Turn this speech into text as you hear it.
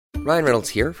Ryan Reynolds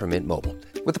here from Mint Mobile.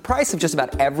 With the price of just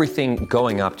about everything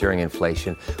going up during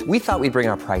inflation, we thought we'd bring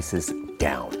our prices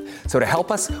down. So to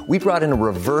help us, we brought in a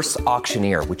reverse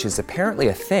auctioneer, which is apparently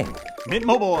a thing. Mint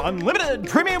Mobile Unlimited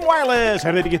Premium Wireless.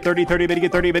 How to get 30, 30, bit to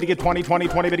get 30, bit to get 20, 20,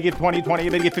 20, bit to get 20, 20,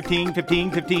 bit to get 15,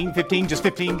 15, 15, 15, just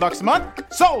 $15 a month?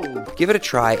 Sold! Give it a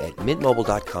try at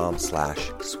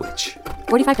mintmobile.com/switch.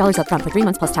 $45 up front for 3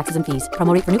 months plus taxes and fees.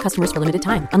 Promo rate for new customers for limited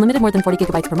time. Unlimited more than 40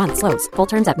 gigabytes per month. Slows full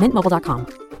terms at mintmobile.com.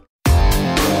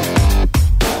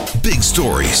 Big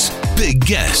stories, big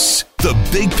guests, the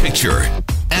big picture.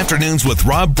 Afternoons with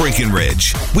Rob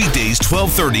Breckenridge. Weekdays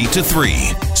 12:30 to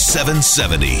 3,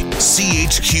 770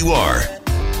 CHQR.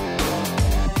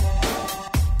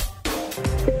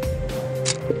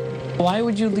 Why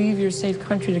would you leave your safe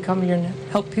country to come here and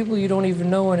help people you don't even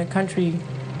know in a country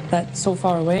that's so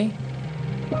far away?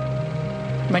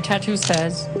 My tattoo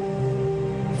says,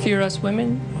 "Fear us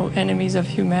women, O enemies of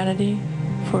humanity,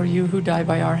 for you who die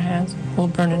by our hands will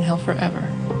burn in hell forever."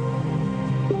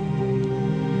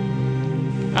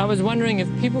 I was wondering if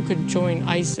people could join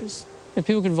ISIS, if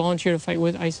people could volunteer to fight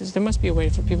with ISIS. There must be a way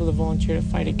for people to volunteer to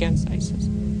fight against ISIS.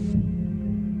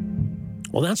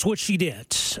 Well, that's what she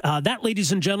did. That,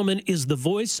 ladies and gentlemen, is the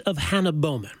voice of Hannah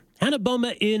Bowman. Hannah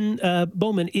Bowman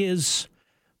is,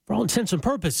 for all intents and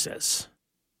purposes,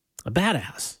 a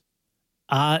badass.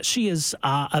 She is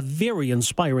a very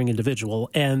inspiring individual,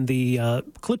 and the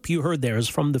clip you heard there is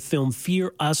from the film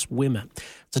Fear Us Women.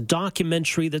 It's a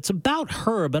documentary that's about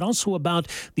her, but also about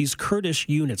these Kurdish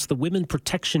units, the women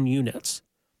protection units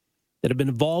that have been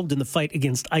involved in the fight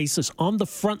against ISIS, on the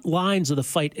front lines of the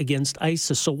fight against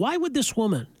ISIS. So why would this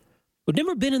woman, who'd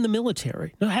never been in the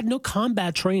military, had no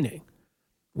combat training,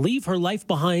 leave her life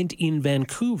behind in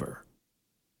Vancouver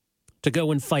to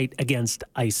go and fight against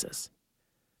ISIS?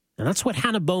 And that's what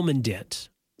Hannah Bowman did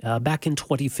back in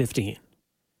 2015,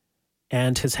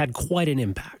 and has had quite an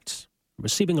impact,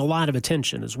 receiving a lot of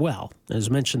attention as well. As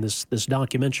mentioned, this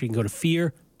documentary, you can go to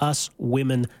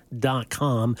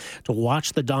fearuswomen.com to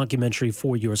watch the documentary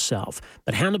for yourself.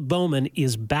 But Hannah Bowman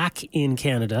is back in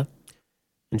Canada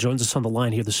and joins us on the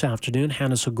line here this afternoon.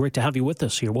 Hannah, so great to have you with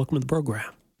us here. Welcome to the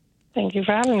program. Thank you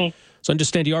for having me. So I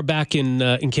understand you are back in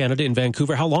Canada, in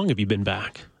Vancouver. How long have you been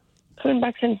back? I've been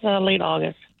back since late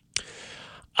August.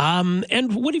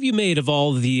 And what have you made of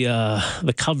all the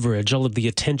coverage, all of the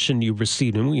attention you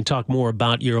received? And we can talk more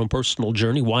about your own personal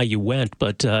journey, why you went,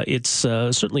 but it's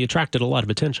certainly attracted a lot of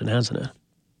attention, hasn't it?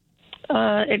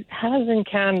 It has in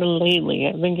Canada lately.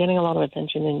 I've been getting a lot of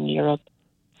attention in Europe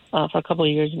for a couple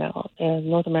of years now.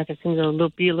 North America seems to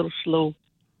be a little slow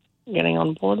getting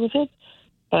on board with it,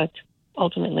 but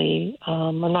ultimately,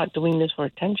 I'm not doing this for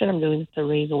attention. I'm doing this to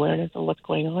raise awareness of what's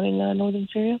going on in northern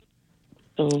Syria.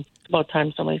 So it's about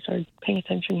time somebody started paying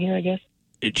attention here, I guess.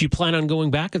 Do you plan on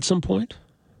going back at some point?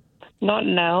 Not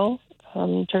now.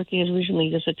 Turkey has recently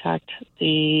just attacked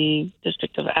the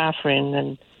district of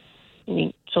Afrin,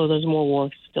 and so there's more war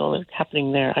still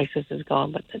happening there. ISIS is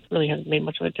gone, but it really hasn't made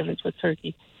much of a difference with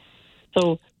Turkey.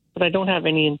 So, but I don't have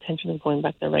any intention of going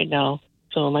back there right now.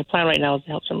 So my plan right now is to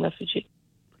help some refugees.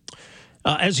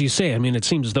 As you say, I mean, it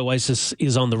seems as though ISIS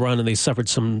is on the run and they suffered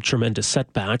some tremendous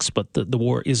setbacks, but the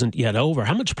war isn't yet over.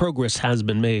 How much progress has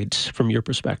been made from your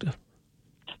perspective?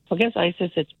 Against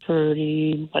ISIS, it's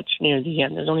pretty much near the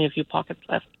end. There's only a few pockets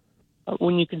left.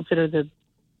 When you consider the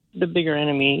bigger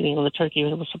enemy, the Turkey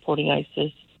was supporting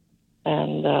ISIS,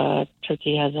 and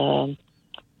Turkey has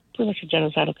pretty much a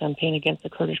genocidal campaign against the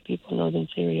Kurdish people in northern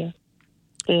Syria.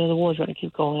 The war is going to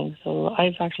keep going. So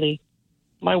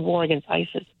my war against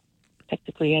ISIS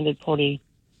technically ended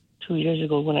 42 years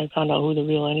ago when I found out who the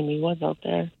real enemy was out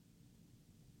there.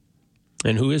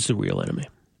 And who is the real enemy?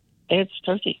 It's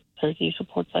Turkey. Turkey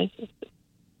supports ISIS.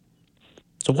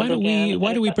 So why do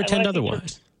we pretend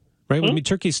otherwise? Right? I mean,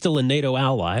 Turkey's still a NATO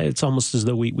ally. It's almost as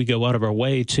though we go out of our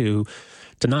way to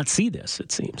not see this,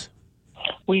 it seems.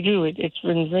 We do. It's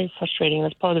been very frustrating.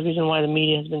 That's part of the reason why the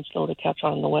media has been slow to catch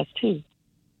on in the West, too.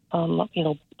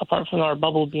 Apart from our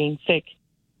bubble being thick,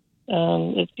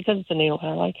 it's because it's a NATO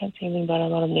ally. I can't say anything bad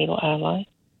about a NATO ally,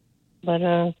 but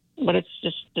it's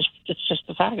just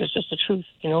the fact. It's just the truth.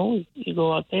 You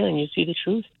go out there and you see the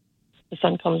truth. The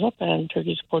sun comes up, and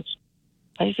Turkey supports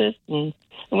ISIS. And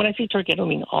when I say Turkey, I don't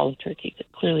mean all of Turkey.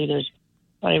 Clearly,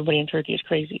 not everybody in Turkey is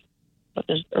crazy, but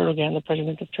there's Erdogan, the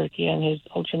president of Turkey, and his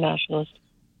ultra-nationalist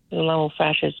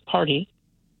Islamo-fascist party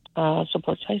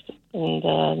supports ISIS. And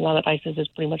now that ISIS is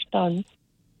pretty much done,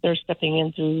 they're stepping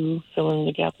in to fill in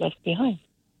the gap left behind.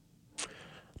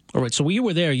 All right, so when you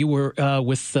were there, you were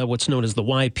with what's known as the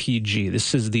YPG.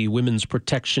 This is the Women's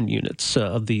Protection Units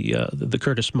of the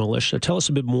Kurdish militia. Tell us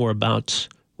a bit more about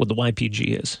what the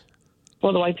YPG is.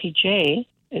 Well, the YPJ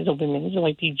is the women's, the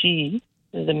YPG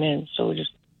is the men's. So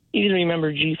just easy to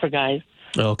remember G for guys.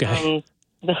 Okay.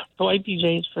 The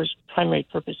YPJ's first primary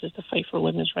purpose is to fight for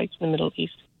women's rights in the Middle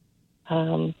East.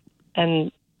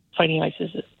 And fighting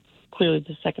ISIS is clearly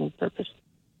the second purpose.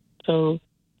 So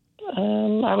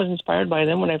I was inspired by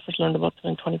them when I first learned about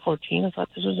them in 2014. I thought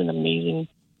this was an amazing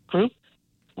group.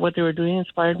 What they were doing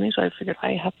inspired me, so I figured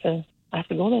I have to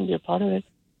go there and be a part of it.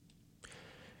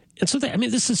 And so,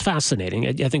 this is fascinating,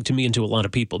 I think, to me and to a lot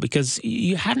of people, because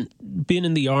you hadn't been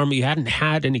in the Army, you hadn't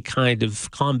had any kind of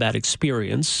combat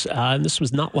experience, and this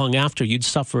was not long after you'd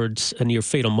suffered a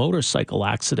near-fatal motorcycle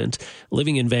accident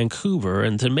living in Vancouver,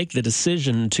 and to make the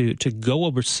decision to go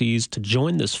overseas to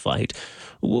join this fight.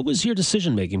 What was your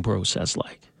decision-making process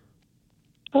like?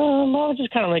 I was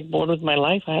just kind of like bored with my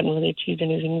life. I hadn't really achieved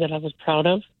anything that I was proud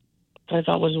of, that I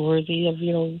thought was worthy of,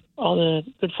 all the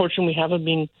good fortune we have of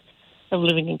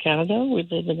living in Canada. We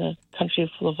live in a country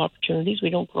full of opportunities. We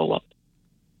don't grow up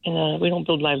we don't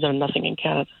build lives out of nothing in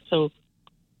Canada. So,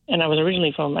 and I was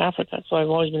originally from Africa, so I've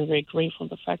always been very grateful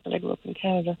for the fact that I grew up in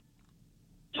Canada.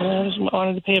 So I just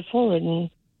wanted to pay it forward, and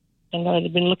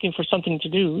I'd been looking for something to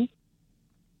do.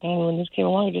 And when this came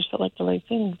along, it just felt like the right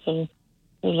thing. So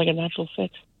it was like a natural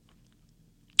fit.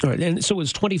 All right, and so it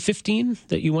was 2015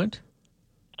 that you went?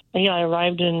 Yeah, I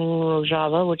arrived in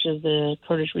Rojava, which is the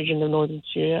Kurdish region of northern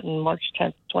Syria, on March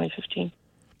 10th, 2015.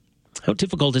 How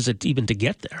difficult is it even to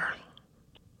get there?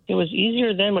 It was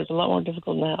easier then, but it's a lot more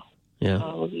difficult now.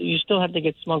 Yeah. You still had to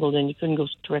get smuggled in. You couldn't go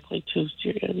directly to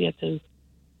Syria. You had to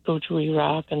go to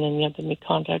Iraq, and then you had to make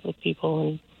contact with people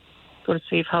and go to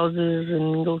safe houses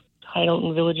and go hide out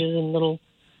in villages and little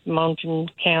mountain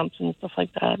camps and stuff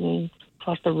like that, and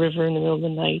cross the river in the middle of the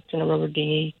night in a rubber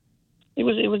dinghy. It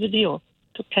was a deal.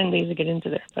 It took 10 days to get into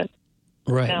there, but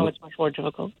now it's much more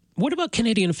difficult. What about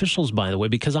Canadian officials, by the way?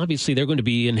 Because obviously they're going to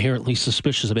be inherently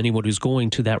suspicious of anyone who's going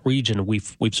to that region.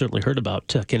 We've certainly heard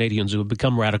about Canadians who have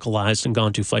become radicalized and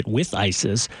gone to fight with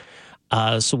ISIS.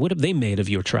 So what have they made of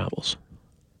your travels?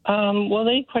 Well,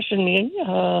 they questioned me,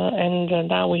 and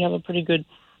now we have a pretty good,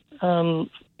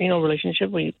 relationship.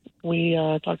 We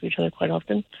talk to each other quite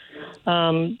often.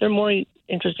 They're more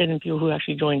interested in people who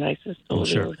actually joined ISIS. So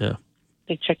sure, yeah.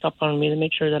 They checked up on me to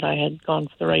make sure that I had gone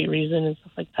for the right reason and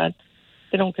stuff like that.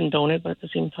 They don't condone it, but at the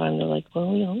same time, they're like,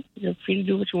 well, you're free to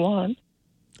do what you want.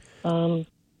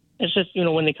 It's just,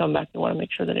 when they come back, they want to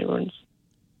make sure that everyone's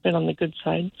been on the good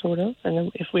side, sort of. And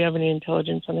then if we have any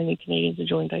intelligence on any Canadians who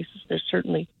joined ISIS, they're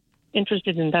certainly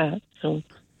interested in that. So,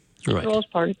 for the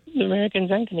most part, the Americans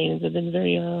and Canadians have been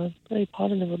very, very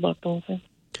positive about the whole thing.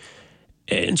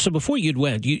 And so before you'd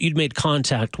went, you'd made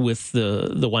contact with the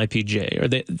YPJ, or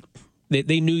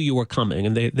they knew you were coming,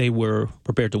 and they were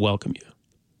prepared to welcome you.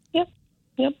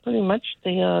 Yep, pretty much.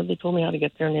 They told me how to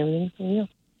get there and everything. So yeah.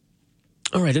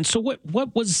 All right, and so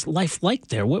what was life like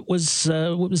there? What was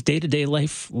day-to-day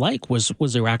life like? Was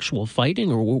there actual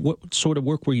fighting, or what sort of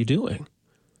work were you doing?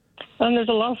 There's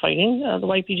a lot of fighting. The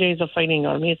YPJ is a fighting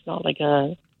army. It's not like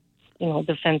a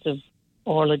defensive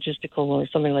or logistical or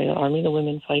something like an army. The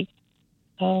women fight.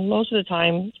 Most of the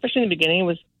time, especially in the beginning, it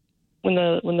was when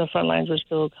the front lines were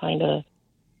still kind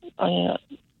of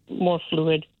more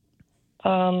fluid.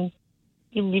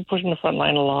 You'd be pushing the front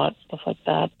line a lot, stuff like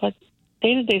that. But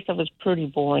day-to-day stuff is pretty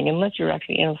boring. Unless you're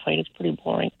actually in a fight, it's pretty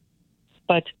boring.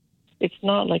 But it's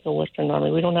not like a Western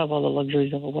army. We don't have all the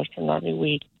luxuries of a Western army.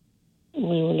 We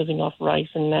were living off rice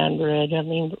and naan bread. I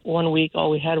mean, 1 week,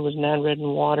 all we had was naan bread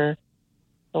and water.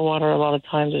 The water, a lot of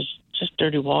times, is just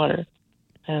dirty water.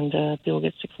 And people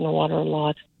get sick from the water a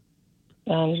lot.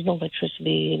 There's no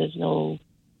electricity. There's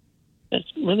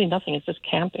really nothing. It's just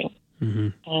camping. Mm-hmm.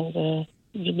 And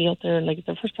you'd be out there, like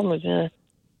the first time I was there, I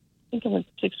think I went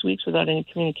 6 weeks without any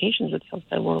communications with the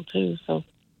outside world too. So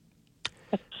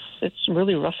it's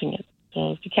really roughing it.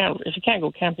 So if you can't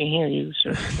go camping here, you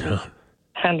sort of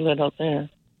handle it out there.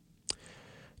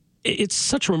 It's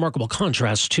such a remarkable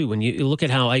contrast too when you look at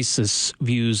how ISIS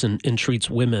views and treats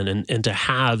women, and to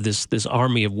have this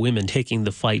army of women taking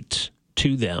the fight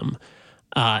to them.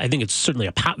 I think it's certainly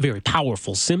a very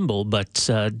powerful symbol. But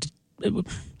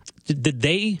did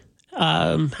they?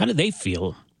 How did they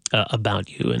feel about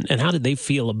you, and how did they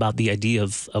feel about the idea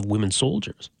of women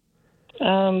soldiers?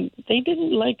 They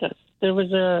didn't like us. There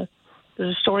was a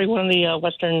story one of the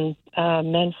Western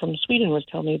men from Sweden was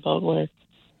telling me about, where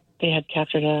they had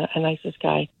captured an ISIS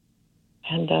guy,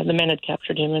 and the men had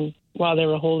captured him, and while they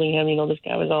were holding him, this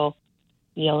guy was all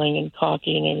yelling and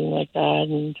cocky and everything like that,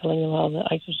 and telling them how the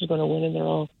ISIS was going to win, and they're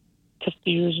all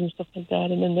kafirs and stuff like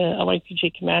that. And then the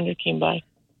YPJ commander came by,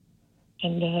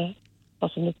 and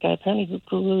also this guy apparently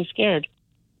grew really scared.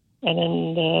 And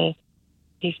then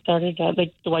he started,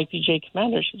 like the YPJ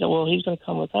commander, she said, well, he's going to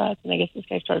come with us. And I guess this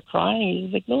guy started crying. He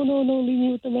was like, no, leave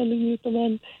me with the men, leave me with the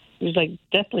men. He was like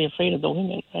deathly afraid of the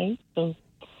women, right? So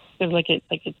it's like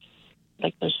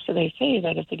they say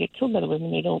that if they get killed by the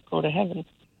women, they don't go to heaven.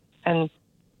 And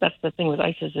that's the thing with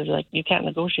ISIS is like you can't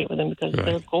negotiate with them because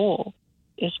their goal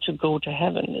is to go to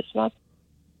heaven. It's not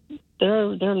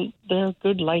their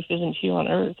good life isn't here on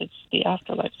earth. It's the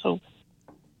afterlife. So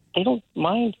they don't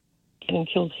mind getting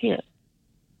killed here,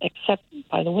 except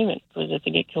by the women, because if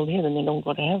they get killed here, then they don't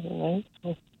go to heaven, right?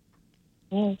 So,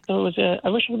 yeah. So it was. I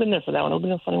wish I would have been there for that one. It would have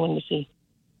been a funny one to see.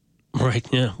 Right.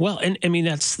 Yeah. Well, and I mean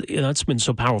that's been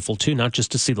so powerful too. Not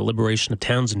just to see the liberation of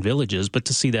towns and villages, but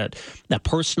to see that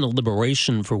personal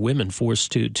liberation for women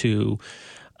forced to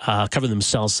cover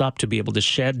themselves up to be able to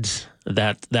shed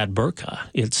that burqa.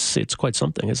 It's quite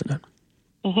something, isn't it?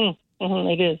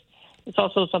 It is. It's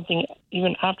also something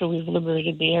even after we've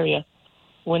liberated the area,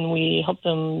 when we help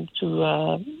them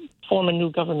to form a new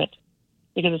government,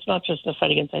 because it's not just a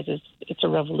fight against ISIS; it's a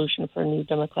revolution for a new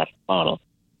democratic model.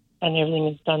 And everything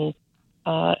is done,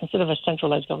 instead of a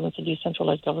centralized government, it's a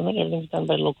decentralized government. Everything's done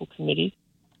by local committees.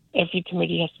 Every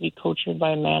committee has to be co-chaired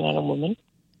by a man and a woman.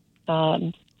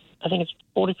 I think it's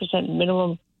 40%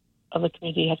 minimum of the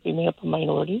committee has to be made up of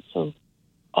minorities, so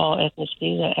all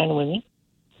ethnicities and women.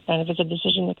 And if it's a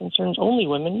decision that concerns only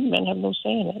women, men have no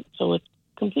say in it. So it's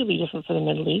completely different for the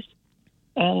Middle East.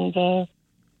 And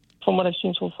from what I've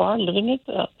seen so far, living it,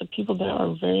 the people there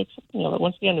are very,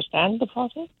 once they understand the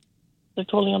process, they're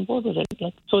totally on board with it.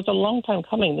 So it's a long time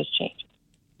coming, this change.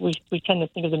 We tend to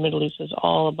think of the Middle East as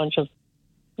all a bunch of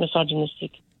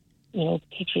misogynistic,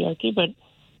 patriarchy, but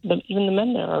even the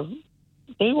men there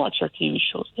they watch our TV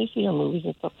shows, they see our movies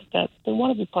and stuff like that. They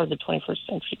want to be part of the 21st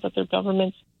century, but their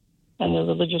governments and their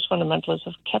religious fundamentalists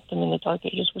have kept them in the dark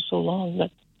ages for so long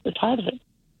that they're tired of it.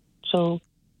 So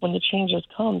when the change has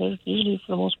come, they're usually,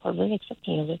 for the most part, very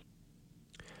accepting of it.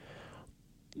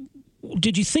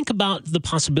 Did you think about the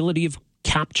possibility of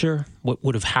capture? What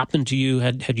would have happened to you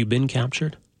had you been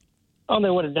captured? Oh, they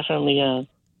would have definitely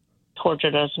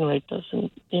tortured us and raped us and,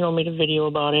 made a video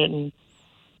about it and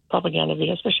propaganda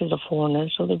video, especially as a foreigner.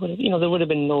 So they would have, there would have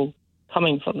been no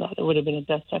coming from that. There would have been a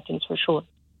death sentence for sure.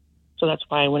 So that's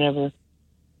why whenever,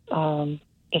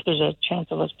 if there's a chance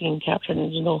of us being captured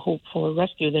and there's no hope for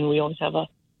rescue, then we always have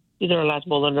either a last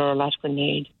bullet or a last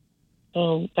grenade.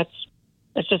 So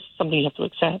it's just something you have to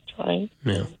accept, right?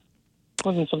 Yeah. It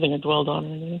wasn't something I dwelled on or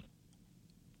anything.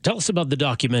 Tell us about the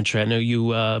documentary. I know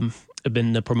you have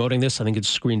been promoting this. I think it's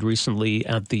screened recently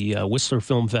at the Whistler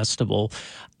Film Festival.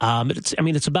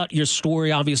 It's about your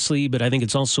story, obviously, but I think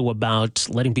it's also about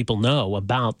letting people know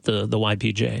about the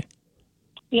YPJ.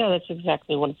 Yeah, that's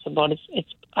exactly what it's about.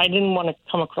 I didn't want to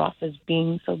come across as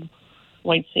being some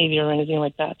white savior or anything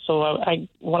like that. So I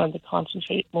wanted to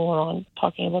concentrate more on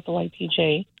talking about the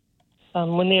YPJ.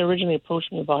 When they originally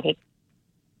approached me about it,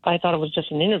 I thought it was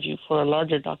just an interview for a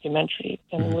larger documentary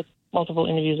and with multiple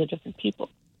interviews of different people.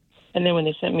 And then when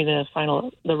they sent me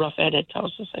the rough edit, I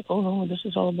was just like, oh no, this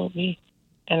is all about me.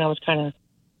 And I was kind of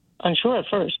unsure at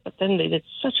first, but then they did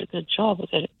such a good job with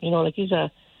it.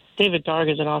 David Darg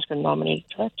is an Oscar-nominated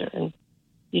director, and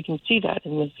you can see that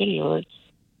in the video.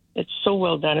 It's so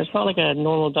well done. It's not like a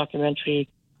normal documentary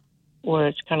where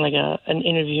it's kind of like an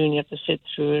interview and you have to sit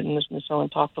through it and listen to someone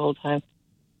talk the whole time.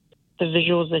 The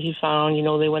visuals that he found,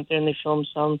 they went there and they filmed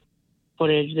some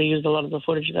footage. They used a lot of the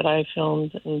footage that I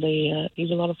filmed, and they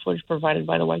used a lot of footage provided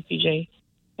by the YPJ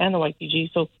and the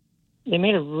YPG. So they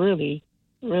made a really,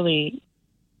 really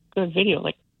good video.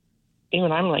 Like,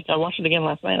 even I watched it again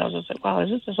last night. I was just like, wow,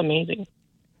 this is just amazing.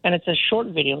 And it's a short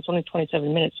video. It's only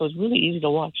 27 minutes, so it's really easy to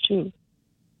watch, too.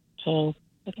 So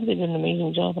I think they did an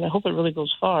amazing job, and I hope it really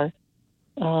goes far.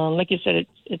 Like you said,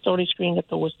 it's already screened at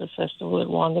the Whistler Festival. It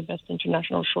won the Best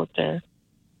International Short there.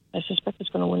 I suspect it's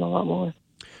going to win a lot more.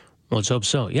 Well, let's hope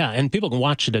so. Yeah, and people can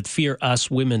watch it at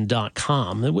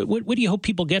fearuswomen.com. What do you hope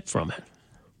people get from it?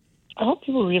 I hope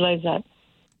people realize that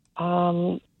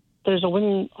there's a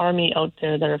women army out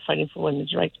there that are fighting for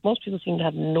women's rights. Most people seem to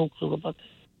have no clue about this.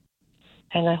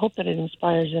 And I hope that it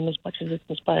inspires them as much as it's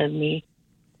inspired me.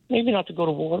 Maybe not to go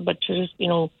to war, but to just,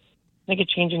 make a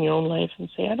change in your own life and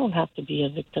say, I don't have to be a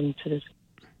victim to this,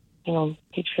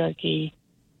 patriarchy,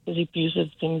 these abusive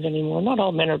things anymore. Not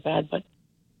all men are bad, but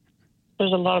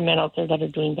there's a lot of men out there that are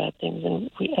doing bad things. And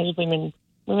we, as women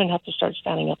have to start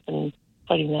standing up and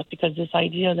fighting that, because this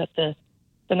idea that the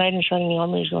knight in shining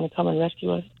armor is going to come and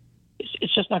rescue us,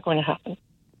 it's just not going to happen.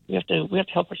 We have to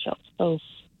help ourselves. So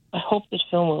I hope this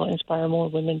film will inspire more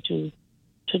women to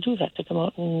do that, to come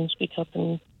out and speak up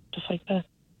and to fight back.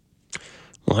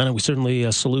 Well, Hannah, we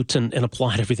certainly salute and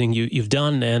applaud everything you've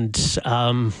done, and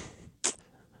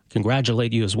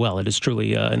congratulate you as well. It is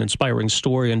truly an inspiring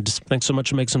story, and thanks so much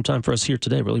for making some time for us here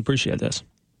today. Really appreciate this.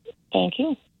 Thank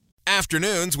you.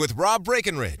 Afternoons with Rob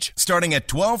Breckenridge, starting at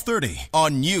 12:30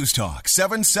 on News Talk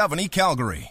 770 Calgary.